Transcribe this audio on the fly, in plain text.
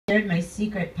my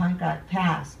secret punk rock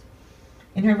past.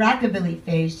 In her rockabilly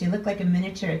phase, she looked like a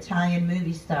miniature Italian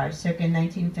movie star circa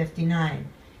 1959.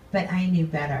 But I knew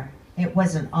better. It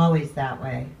wasn't always that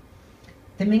way.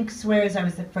 The Mink swears I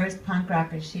was the first punk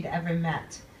rocker she'd ever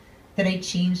met, that I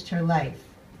changed her life.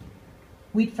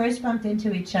 We'd first bumped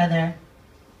into each other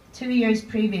 2 years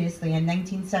previously in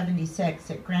 1976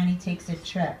 at Granny Takes a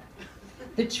Trip.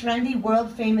 The trendy,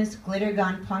 world-famous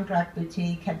Glitter-Gone punk rock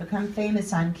boutique had become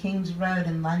famous on King's Road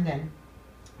in London,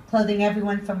 clothing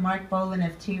everyone from Mark Bolan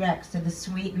of T-Rex to the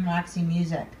Sweet and Roxy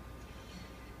Music.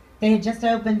 They had just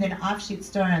opened an offshoot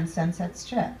store on Sunset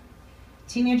Strip.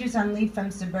 Teenagers on leave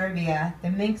from suburbia, the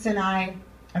Minks and I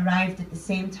arrived at the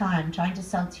same time, trying to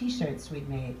sell T-shirts we'd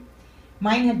made.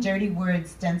 Mine had dirty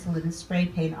words stenciled in spray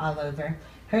paint all over.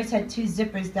 Hers had 2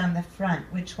 zippers down the front,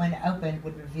 which when opened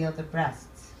would reveal the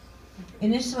breasts.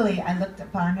 Initially, I looked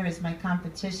upon her as my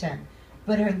competition,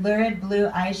 but her lurid blue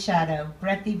eyeshadow,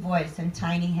 breathy voice, and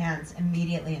tiny hands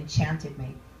immediately enchanted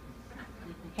me.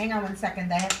 Hang on one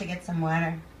second, I have to get some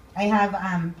water. I have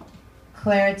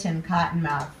Claritin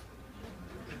Cottonmouth.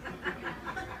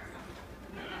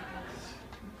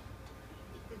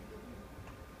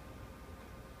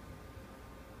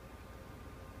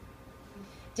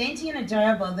 Dainty and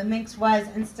adorable, the Minx was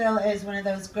and still is one of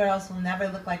those girls who'll never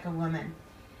look like a woman.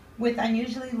 With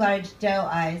unusually large doe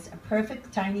eyes, a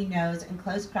perfect tiny nose, and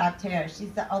close-cropped hair,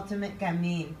 she's the ultimate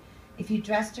gamine. If you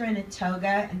dressed her in a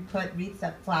toga and put wreaths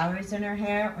of flowers in her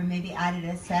hair, or maybe added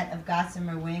a set of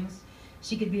gossamer wings,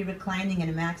 she could be reclining in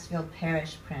a Maxfield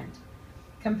Parrish print.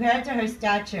 Compared to her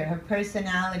stature, her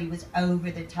personality was over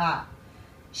the top.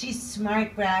 She's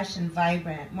smart, brash, and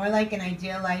vibrant, more like an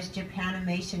idealized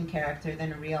Japanimation character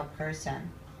than a real person.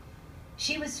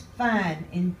 She was fun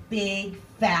in big,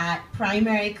 fat,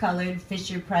 primary-colored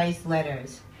Fisher-Price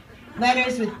letters.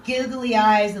 Letters with googly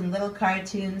eyes and little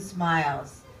cartoon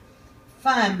smiles.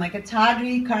 Fun like a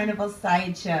tawdry carnival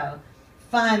sideshow.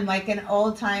 Fun like an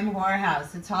old-time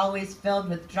whorehouse that's always filled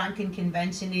with drunken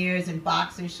conventioneers and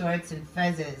boxer shorts and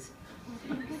fezzes.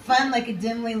 Fun like a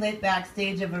dimly lit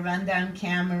backstage of a rundown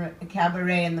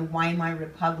cabaret in the Weimar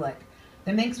Republic.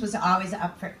 The Minx was always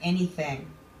up for anything.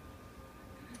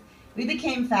 We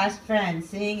became fast friends,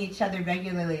 seeing each other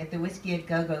regularly at the Whiskey at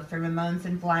Go-Go for Ramones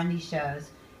and Blondie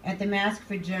shows, at the Mask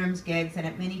for Germs gigs, and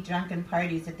at many drunken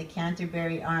parties at the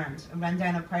Canterbury Arms, a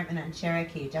rundown apartment on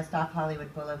Cherokee, just off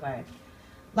Hollywood Boulevard.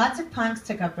 Lots of punks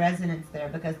took up residence there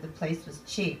because the place was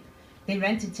cheap. They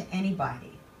rented to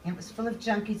anybody. It was full of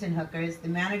junkies and hookers. The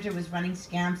manager was running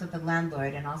scams with the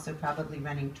landlord and also probably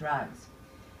running drugs.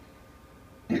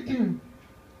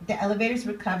 The elevators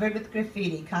were covered with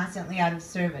graffiti, constantly out of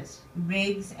service.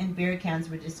 Rigs and beer cans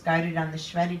were discarded on the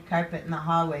shredded carpet in the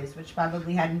hallways, which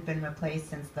probably hadn't been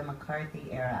replaced since the McCarthy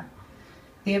era.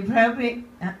 The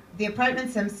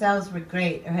apartments themselves were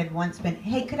great, or had once been.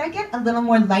 Hey, could I get a little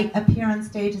more light up here on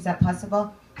stage? Is that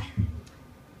possible?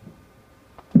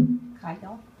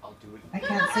 Kyle? I'll do it. I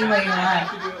can't see where you are. I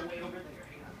have to do it way over there.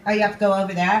 Hang on. Oh, you have to go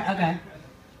over there? Okay.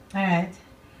 All right.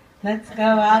 Let's go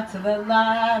out to the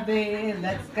lobby.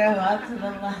 Let's go out to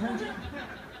the lobby.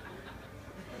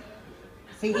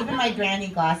 See, even my granny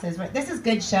glasses. This is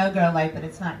good showgirl light, but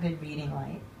it's not good reading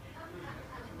light.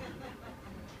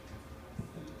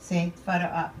 See, photo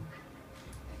up.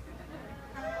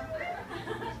 Is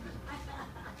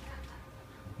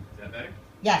that better?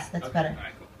 Yes, that's Okay. better. All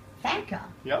right, cool. Thank you.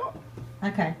 Yeah.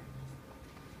 Okay.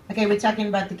 Okay, we're talking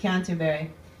about the Canterbury.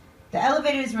 The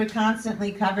elevators were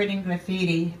constantly covered in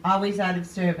graffiti, always out of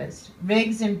service.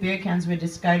 Rigs and beer cans were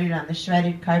discarded on the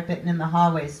shredded carpet and in the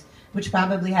hallways, which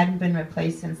probably hadn't been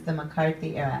replaced since the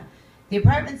McCarthy era. The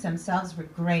apartments themselves were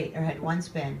great, or had once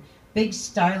been. Big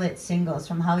starlit singles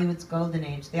from Hollywood's golden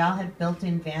age. They all had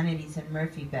built-in vanities and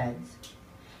Murphy beds.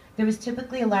 There was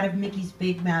typically a lot of Mickey's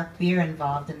Big Mouth beer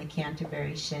involved in the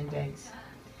Canterbury shindigs.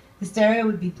 The stereo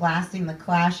would be blasting the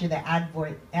Clash or the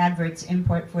Adverts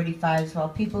Import 45s, while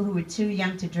people who were too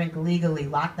young to drink legally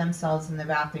locked themselves in the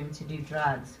bathroom to do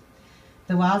drugs.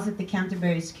 The walls at the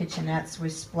Canterbury's kitchenettes were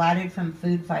splattered from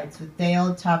food fights with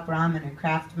day-old top ramen or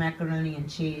Kraft macaroni and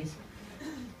cheese.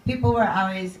 People were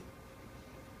always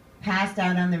passed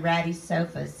out on the ratty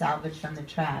sofas salvaged from the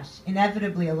trash.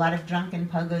 Inevitably, a lot of drunken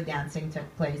pogo dancing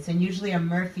took place, and usually a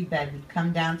Murphy bed would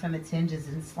come down from its hinges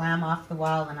and slam off the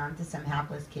wall and onto some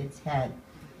hapless kid's head.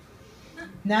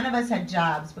 None of us had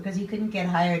jobs because you couldn't get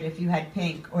hired if you had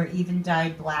pink or even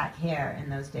dyed black hair in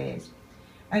those days.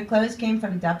 Our clothes came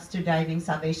from dumpster diving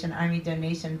Salvation Army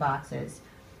donation boxes,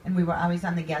 and we were always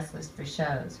on the guest list for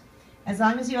shows. As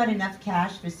long as you had enough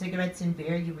cash for cigarettes and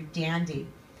beer, you were dandy.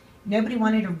 Nobody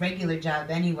wanted a regular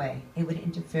job anyway. It would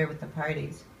interfere with the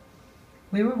parties.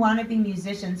 We were wannabe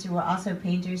musicians who were also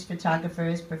painters,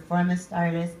 photographers, performance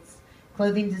artists,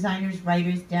 clothing designers,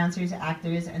 writers, dancers,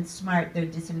 actors, and smart, though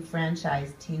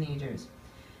disenfranchised, teenagers.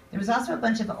 There was also a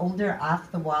bunch of older,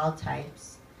 off-the-wall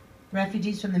types,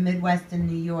 refugees from the Midwest and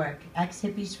New York,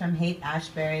 ex-hippies from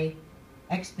Haight-Ashbury,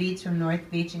 ex-beats from North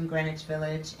Beach and Greenwich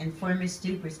Village, and former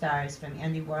superstars from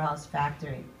Andy Warhol's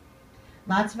factory.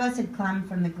 Lots of us had come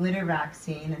from the glitter rock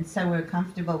scene, and so were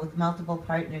comfortable with multiple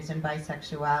partners and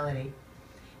bisexuality.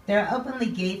 There are openly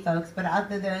gay folks, but out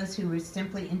there those who were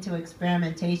simply into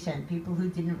experimentation, people who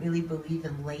didn't really believe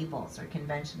in labels or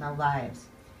conventional lives.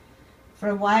 For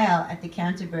a while at the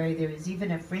Canterbury, there was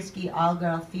even a frisky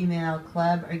all-girl female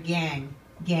club or gang,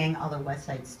 all the West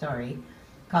Side Story,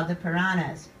 called the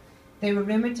Piranhas. They were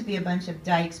rumored to be a bunch of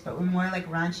dykes, but were more like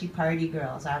raunchy party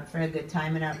girls, out for a good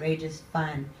time and outrageous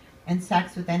fun, and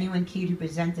sex with anyone cute who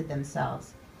presented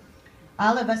themselves.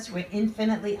 All of us were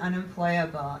infinitely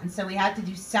unemployable, and so we had to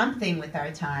do something with our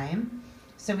time.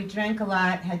 So we drank a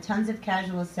lot, had tons of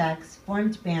casual sex,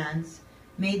 formed bands,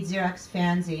 made Xerox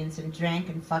fanzines, and drank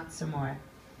and fucked some more.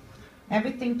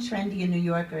 Everything trendy in New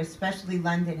York, or especially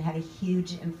London, had a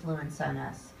huge influence on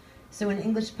us. So when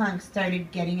English punk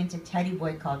started getting into teddy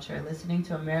boy culture, listening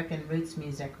to American roots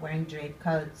music, wearing draped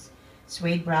coats,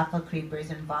 suede brothel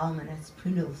creepers, and voluminous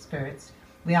poodle skirts,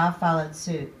 we all followed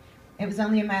suit. It was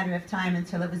only a matter of time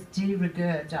until it was de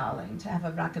rigueur, darling, to have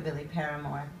a rockabilly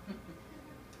paramour.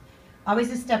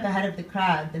 Always a step ahead of the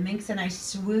crowd, the Minks and I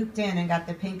swooped in and got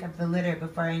the pink of the litter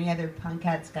before any other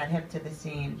punkettes got hip to the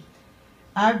scene.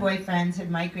 Our boyfriends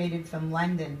had migrated from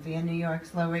London via New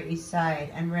York's Lower East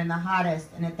Side and were in the hottest,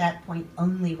 and at that point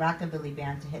only rockabilly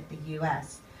band to hit the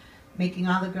U.S., making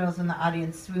all the girls in the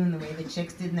audience swoon the way the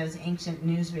chicks did in those ancient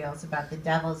newsreels about the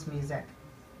devil's music.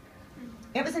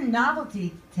 It was a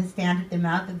novelty to stand at the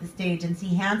mouth of the stage and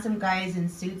see handsome guys in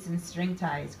suits and string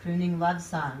ties crooning love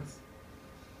songs.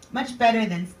 Much better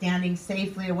than standing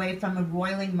safely away from a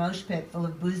roiling mosh pit full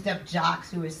of boozed-up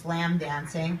jocks who were slam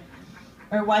dancing,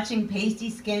 or watching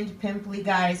pasty-skinned, pimply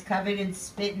guys covered in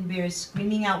spit and beer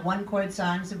screaming out one-chord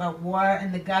songs about war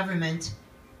and the government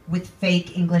with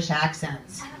fake English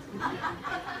accents.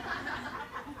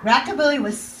 Rockabilly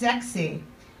was sexy.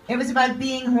 It was about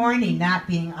being horny, not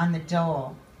being on the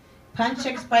dole. Punk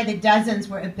chicks by the dozens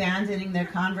were abandoning their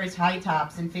Converse high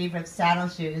tops in favor of saddle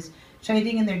shoes,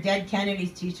 trading in their Dead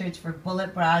Kennedys t-shirts for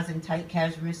bullet bras and tight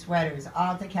cashmere sweaters,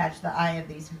 all to catch the eye of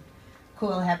these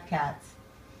cool hep cats.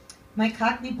 My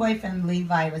Cockney boyfriend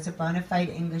Levi was a bona fide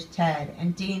English Ted,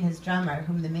 and Dean, his drummer,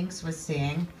 whom the Minks was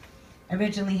seeing,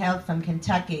 originally hailed from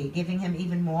Kentucky, giving him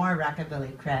even more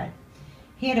rockabilly cred.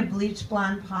 He had a bleached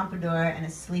blonde pompadour and a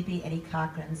sleepy Eddie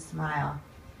Cochran smile.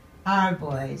 Our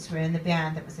boys were in the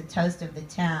band that was the toast of the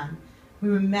town. We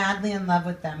were madly in love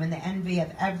with them and the envy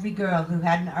of every girl who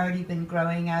hadn't already been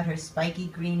growing out her spiky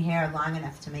green hair long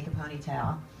enough to make a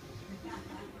ponytail.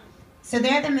 So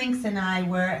there the Minks and I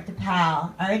were at the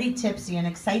PAL, already tipsy and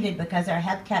excited because our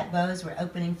Hepcat bows were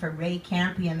opening for Ray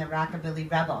Campy and the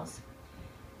Rockabilly Rebels.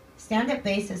 Stand-up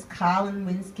bassist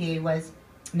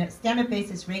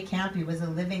Ray Campy was a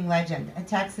living legend, a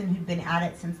Texan who'd been at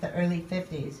it since the early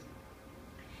 50s.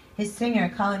 His singer,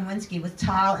 Colin Winsky, was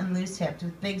tall and loose-hipped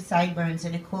with big sideburns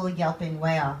and a cool yelping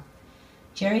wail.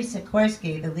 Jerry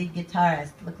Sikorsky, the lead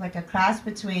guitarist, looked like a cross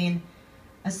between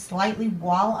a slightly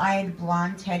wall-eyed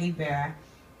blonde teddy bear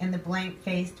and the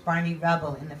blank-faced Barney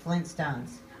Rubble in the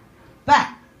Flintstones. But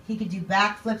he could do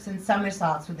backflips and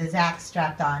somersaults with his axe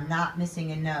strapped on, not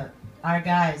missing a note. Our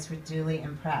guys were duly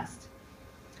impressed.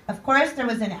 Of course, there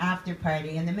was an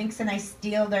after-party, and the Minks and I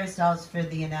steeled ourselves for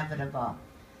the inevitable.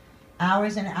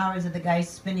 Hours and hours of the guys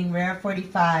spinning rare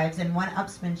 45s and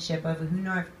one-upsmanship over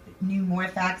who knew more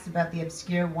facts about the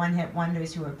obscure one-hit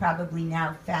wonders who were probably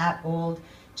now fat, old,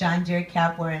 John Deere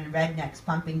cap-wearing rednecks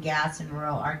pumping gas in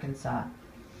rural Arkansas.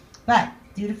 But,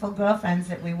 dutiful girlfriends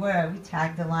that we were, we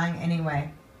tagged along anyway.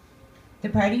 The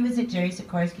party was at Jerry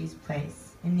Sikorsky's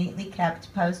place, a neatly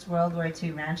kept post-World War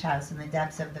II ranch house in the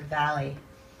depths of the valley,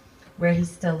 where he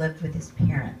still lived with his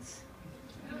parents.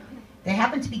 They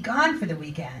happened to be gone for the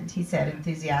weekend, he said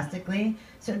enthusiastically,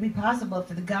 so it would be possible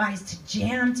for the guys to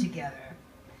jam together.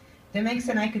 The Minks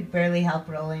and I could barely help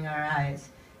rolling our eyes.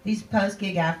 These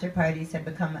post-gig after-parties had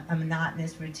become a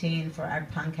monotonous routine for our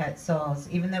punkette souls,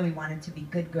 even though we wanted to be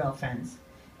good girlfriends.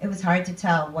 It was hard to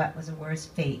tell what was a worse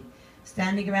fate,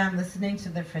 standing around listening to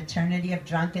the fraternity of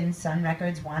drunken Sun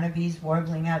Records wannabes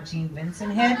warbling out Gene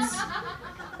Vincent hits,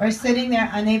 or sitting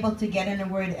there unable to get in a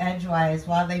word edgewise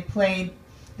while they played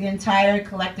the entire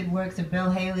collected works of Bill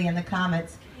Haley and the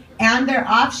Comets, and their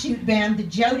offshoot band, the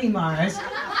Jody Mars,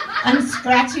 on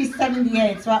scratchy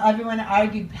 78s while everyone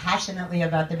argued passionately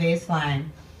about the bass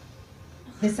line.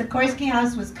 The Sikorsky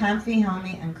house was comfy,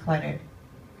 homey, and cluttered.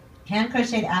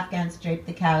 Hand-crocheted Afghans draped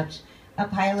the couch. A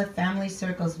pile of family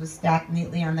circles was stacked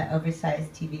neatly on the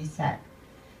oversized TV set.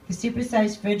 The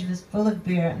supersized fridge was full of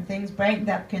beer, and things brightened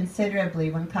up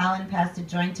considerably when Colin passed a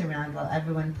joint around while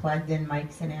everyone plugged in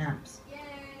mics and amps.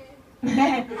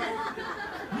 Yay!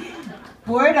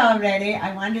 Bored already,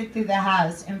 I wandered through the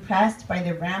house, impressed by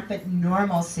the rampant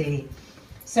normalcy.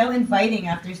 So inviting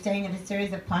after staying at a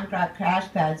series of punk rock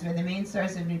crash pads where the main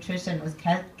source of nutrition was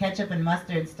ketchup and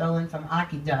mustard stolen from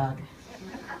Aki Dog.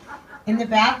 In the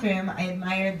bathroom, I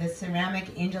admired the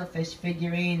ceramic angelfish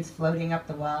figurines floating up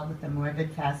the wall with a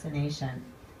morbid fascination.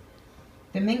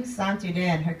 The Mink sauntered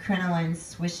in, her crinolines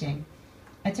swishing.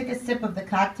 I took a sip of the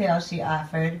cocktail she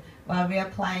offered while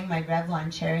reapplying my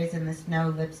Revlon cherries in the snow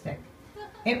lipstick.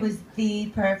 It was the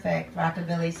perfect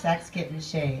rockabilly sex kitten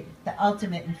shade, the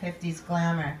ultimate in 50s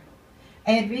glamour.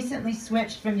 I had recently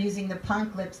switched from using the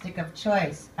punk lipstick of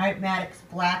choice, Artmatic's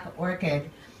Black Orchid,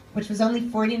 which was only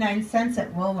 49 cents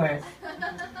at Woolworth.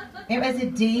 It was a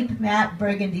deep, matte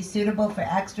burgundy suitable for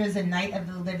extras in Night of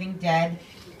the Living Dead,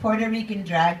 Puerto Rican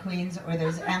drag queens, or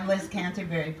those endless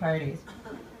Canterbury parties.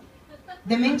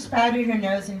 The Mink powdered her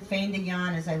nose and feigned a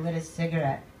yawn as I lit a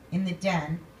cigarette. In the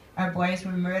den, our boys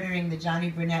were murdering the Johnny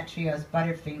Brunette Trio's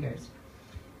Butterfingers.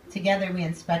 Together we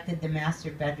inspected the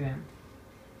master bedroom.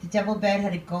 The double bed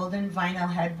had a golden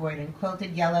vinyl headboard and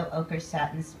quilted yellow ochre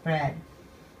satin spread.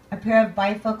 A pair of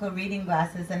bifocal reading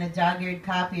glasses and a dog-eared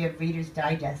copy of Reader's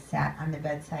Digest sat on the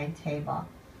bedside table.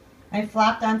 I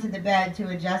flopped onto the bed to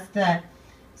adjust the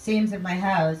seams of my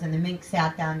hose, and the Mink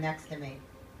sat down next to me.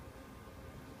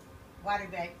 Water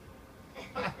break.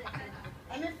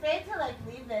 I'm afraid to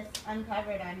leave this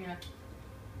uncovered on here.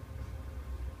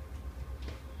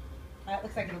 It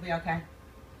looks like it'll be okay.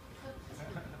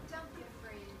 Don't be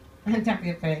afraid. Don't be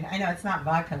afraid. I know it's not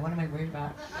vodka. What am I worried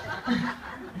about?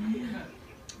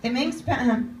 The Minx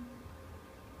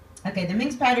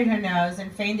powdered her nose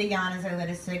and feigned a yawn as I lit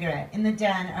a cigarette. In the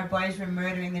den, our boys were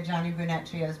murdering the Johnny Brunette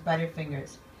Trio's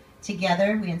Butterfingers.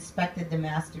 Together, we inspected the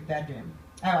master bedroom.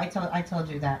 Oh, I told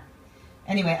you that.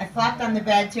 Anyway, I flopped on the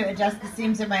bed to adjust the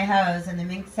seams of my hose, and the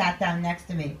Mink sat down next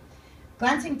to me.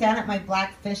 Glancing down at my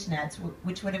black fishnets,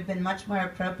 which would have been much more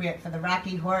appropriate for the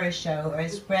Rocky Horror Show or a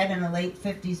spread in a late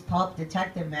 50s pulp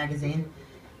detective magazine,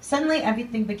 suddenly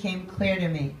everything became clear to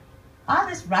me. All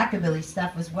this rockabilly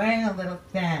stuff was wearing a little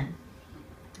thin.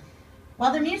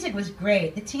 While the music was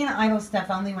great, the Tina Idol stuff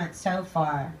only went so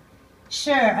far.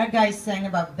 Sure, our guys sang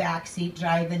about backseat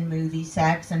drive-in movie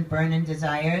sex and burnin'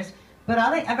 desires, but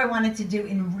all they ever wanted to do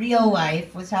in real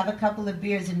life was have a couple of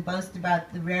beers and boast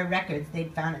about the rare records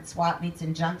they'd found at swap meets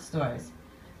and junk stores.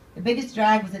 The biggest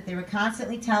drag was that they were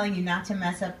constantly telling you not to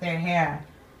mess up their hair,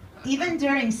 even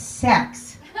during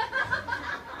sex.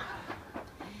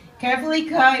 Carefully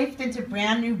coiffed into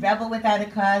brand new Rebel Without a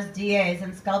Cause DAs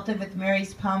and sculpted with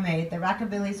Mary's pomade, the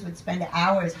rockabillys would spend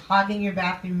hours hogging your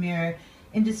bathroom mirror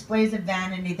in displays of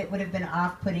vanity that would have been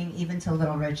off-putting even to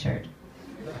Little Richard.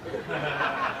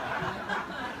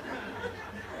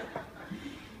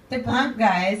 The punk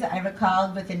guys, I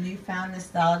recalled with a newfound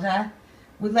nostalgia,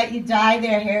 would let you dye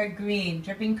their hair green,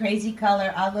 dripping crazy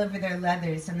color all over their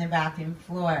leathers on the bathroom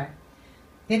floor.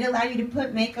 They'd allow you to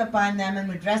put makeup on them and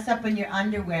would dress up in your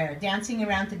underwear, dancing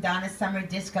around to Donna's summer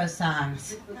disco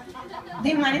songs.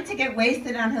 They wanted to get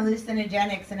wasted on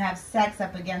hallucinogenics and have sex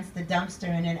up against the dumpster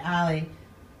in an alley,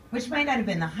 which might not have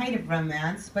been the height of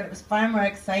romance, but it was far more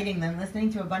exciting than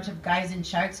listening to a bunch of guys in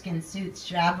sharkskin suits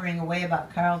jabbering away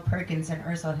about Carl Perkins and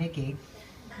Ursula Hickey.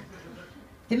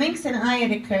 The Minx and I,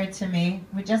 it occurred to me,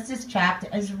 were just as trapped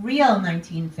as real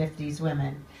 1950s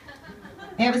women.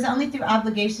 It was only through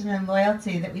obligation and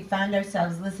loyalty that we found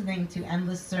ourselves listening to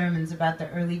endless sermons about the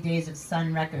early days of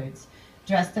Sun Records,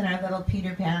 dressed in our little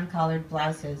Peter Pan collared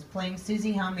blouses, playing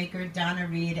Susie Homemaker, Donna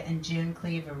Reed, and June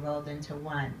Cleaver rolled into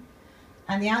one.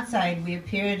 On the outside, we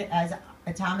appeared as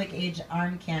atomic age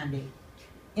arm candy.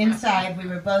 Inside, we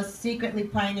were both secretly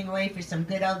pining away for some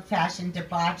good old-fashioned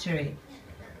debauchery.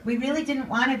 We really didn't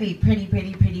want to be pretty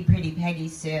Peggy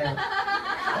Sue,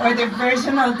 or the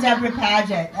virginal Deborah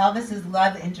Paget, Elvis's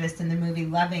love interest in the movie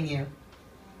Loving You.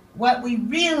 What we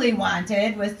really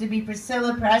wanted was to be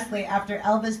Priscilla Presley after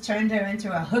Elvis turned her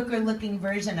into a hooker-looking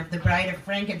version of the Bride of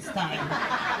Frankenstein,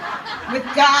 with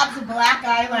gobs of black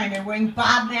eyeliner, wearing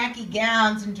Bob Mackie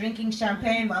gowns and drinking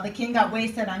champagne while the king got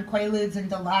wasted on Quaaludes and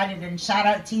Dilaudid and shot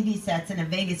out TV sets in a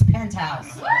Vegas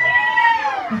penthouse.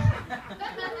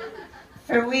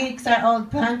 For weeks, our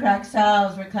old punk rock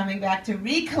selves were coming back to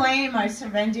reclaim our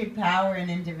surrendered power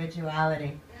and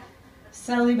individuality.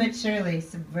 Slowly but surely,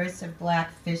 subversive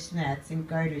black fishnets and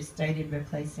garters started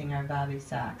replacing our bobby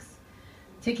socks.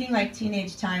 Ticking like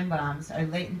teenage time bombs, our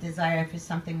latent desire for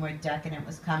something more decadent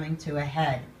was coming to a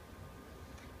head.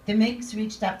 The Minks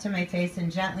reached up to my face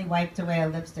and gently wiped away a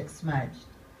lipstick smudge.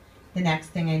 The next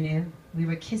thing I knew, we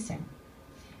were kissing.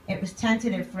 It was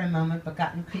tentative for a moment, but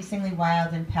got increasingly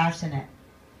wild and passionate.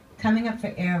 Coming up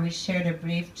for air, we shared a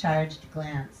brief, charged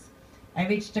glance. I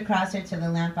reached across her to the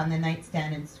lamp on the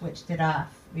nightstand and switched it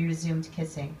off. We resumed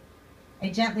kissing. I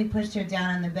gently pushed her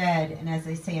down on the bed, and as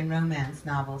they say in romance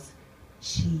novels,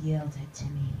 she yielded to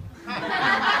me.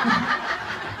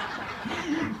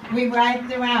 We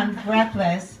writhed around,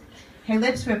 breathless. Her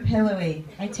lips were pillowy.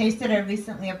 I tasted her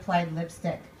recently applied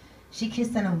lipstick. She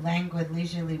kissed in a languid,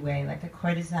 leisurely way, like a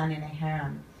courtesan in a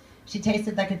harem. She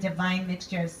tasted like a divine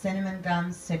mixture of cinnamon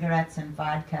gums, cigarettes, and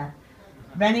vodka.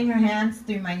 Running her hands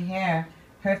through my hair,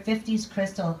 her 50s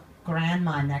crystal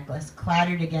grandma necklace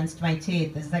clattered against my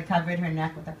teeth as I covered her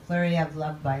neck with a flurry of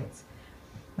love bites.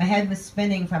 My head was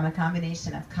spinning from a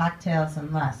combination of cocktails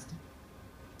and lust.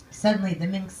 Suddenly, the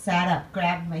Mink sat up,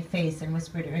 grabbed my face, and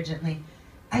whispered urgently,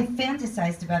 "I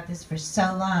fantasized about this for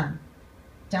so long."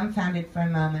 Dumbfounded for a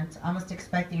moment, almost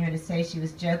expecting her to say she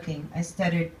was joking, I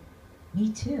stuttered, "Me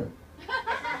too."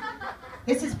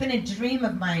 "This has been a dream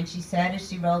of mine," she said as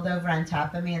she rolled over on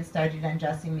top of me and started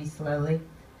undressing me slowly.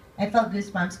 I felt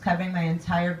goosebumps covering my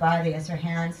entire body as her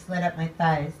hands slid up my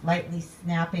thighs, lightly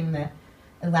snapping the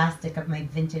elastic of my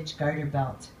vintage garter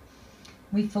belt.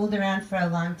 We fooled around for a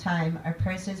long time, our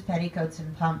purses, petticoats,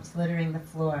 and pumps littering the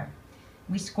floor.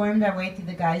 We squirmed our way through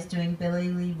the guys doing Billy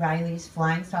Lee Riley's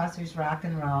Flying Saucers Rock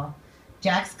and Roll,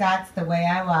 Jack Scott's The Way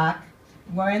I Walk,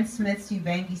 Warren Smith's You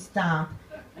Bangy Stomp,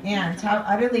 and, how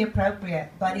utterly appropriate,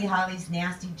 Buddy Holly's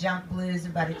nasty jump blues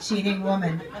about a cheating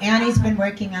woman. Annie's been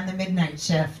working on the midnight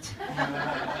shift.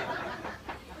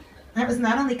 It was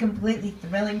not only completely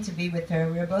thrilling to be with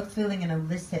her, we were both feeling an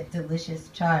illicit, delicious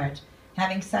charge,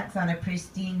 having sex on a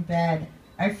pristine bed,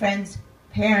 our friend's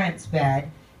parents' bed,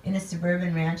 in a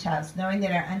suburban ranch house, knowing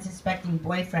that our unsuspecting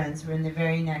boyfriends were in the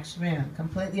very next room,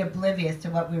 completely oblivious to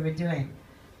what we were doing.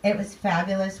 It was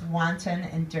fabulous, wanton,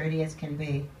 and dirty as can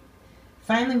be.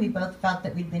 Finally, we both felt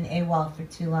that we'd been AWOL for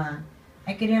too long.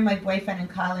 I could hear my boyfriend and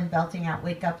Colin belting out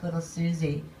Wake Up Little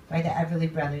Susie by the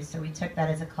Everly Brothers, so we took that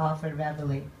as a call for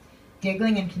reveille.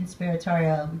 Giggling and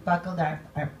conspiratorial, we buckled our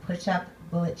push-up,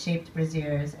 bullet-shaped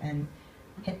brassieres and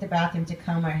hit the bathroom to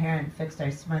comb our hair and fixed our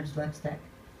smudged lipstick.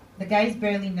 The guys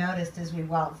barely noticed as we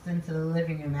waltzed into the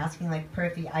living room, asking like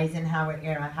perfy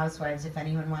Eisenhower-era housewives if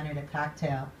anyone wanted a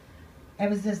cocktail. It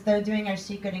was as though during our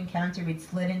secret encounter we'd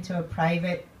slid into a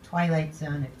private twilight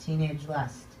zone of teenage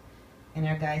lust. And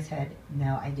our guys had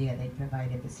no idea they'd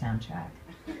provided the soundtrack.